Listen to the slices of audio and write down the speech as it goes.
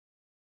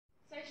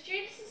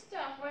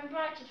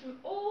invited from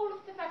all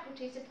of the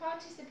faculties to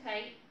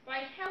participate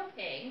by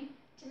helping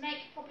to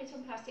make poppies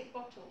from plastic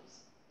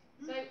bottles.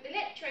 So the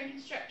lecturer in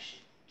construction,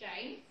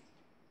 James,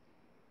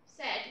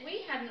 said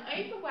we had an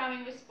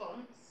overwhelming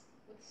response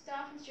with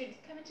staff and students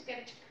coming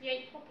together to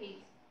create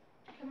poppies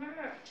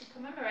to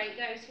commemorate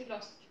those who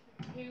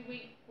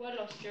were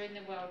lost during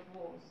the world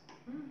wars.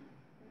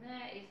 And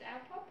there is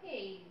our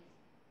poppies.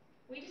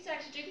 We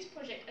decided to do this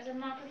project as a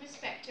mark of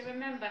respect to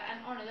remember and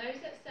honour those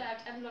that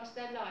served and lost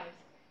their lives,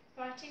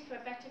 fighting for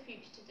a better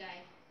future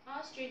today.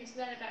 Our students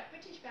learn about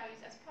British values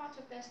as part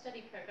of their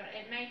study programme,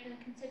 and it made them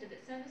consider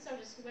that some of the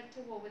soldiers who went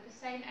to war were the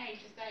same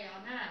age as they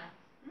are now.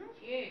 Phew.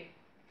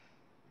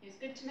 It was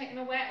good to make them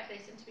aware of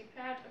this and to be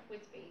proud of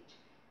Wisbech.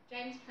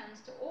 James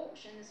plans to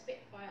auction the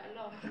Spitfire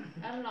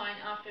online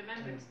after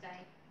Remembrance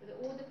Day, with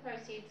all the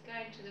proceeds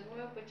going to the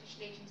Royal British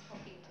Legion's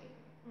hockey team.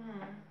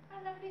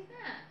 How lovely is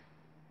that?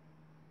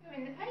 You're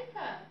in the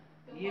paper.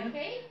 Your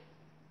copy?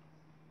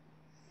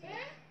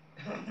 Yeah?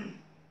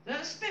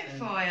 That's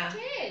Spitfire.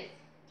 It is.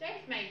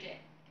 James made it.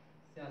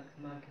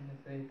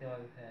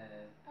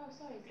 Oh,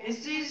 sorry.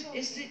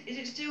 Is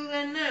it still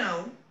there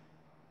now?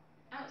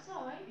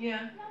 Outside?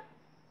 Yeah.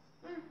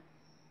 No.